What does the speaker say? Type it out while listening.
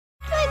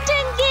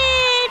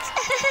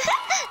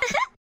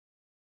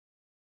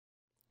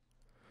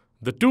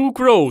The Two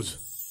Crows.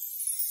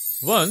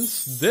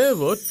 Once there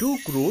were two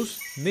crows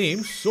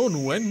named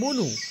Sonu and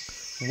Monu.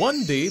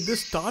 One day they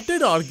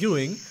started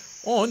arguing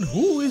on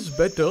who is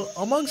better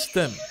amongst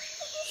them.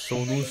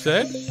 Sonu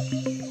said,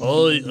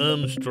 I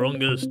am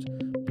strongest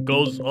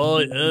because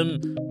I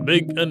am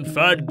big and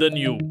fat than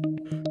you.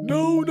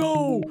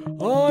 No,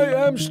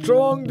 I am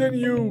strong than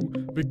you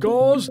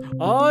because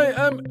I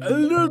am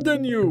elder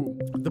than you.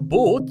 The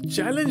both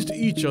challenged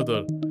each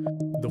other.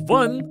 The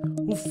one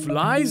who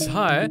flies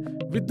high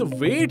with the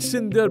weights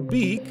in their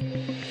beak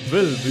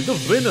will be the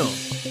winner.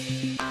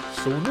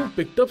 Sonu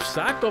picked up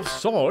sack of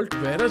salt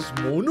whereas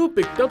Monu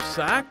picked up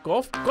sack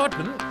of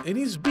cotton in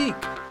his beak.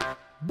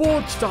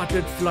 Both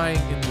started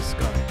flying in the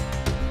sky.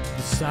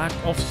 The sack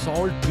of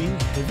salt being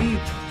heavy,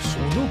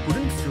 Sonu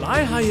couldn't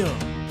fly higher.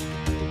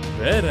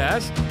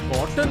 Whereas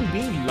cotton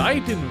being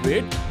light in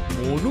weight,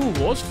 Monu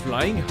was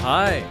flying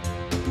high.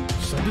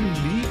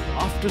 Suddenly,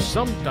 after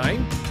some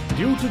time,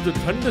 due to the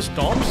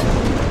thunderstorms,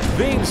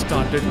 rain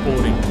started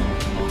pouring.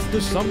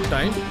 After some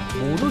time,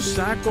 Monu's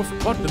sack of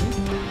cotton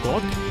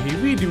got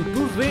heavy due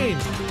to rain,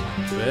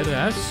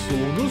 whereas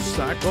Sonu's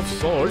sack of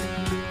salt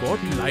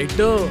got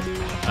lighter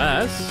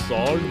as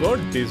salt got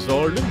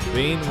dissolved in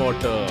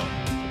rainwater.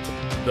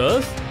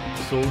 Thus,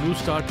 Sonu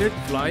started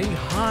flying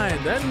higher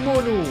than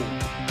Monu,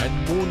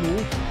 and Monu,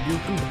 due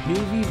to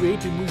heavy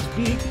weight in his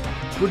beak,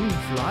 couldn't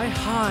fly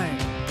high,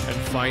 and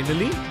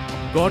finally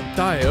got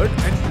tired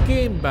and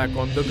came back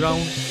on the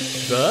ground.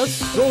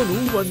 Thus,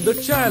 Sonu won the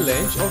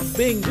challenge of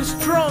being the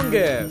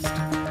strongest.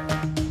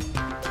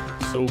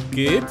 So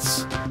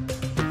kids,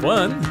 the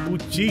one who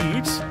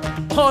cheats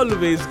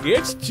always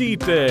gets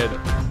cheated.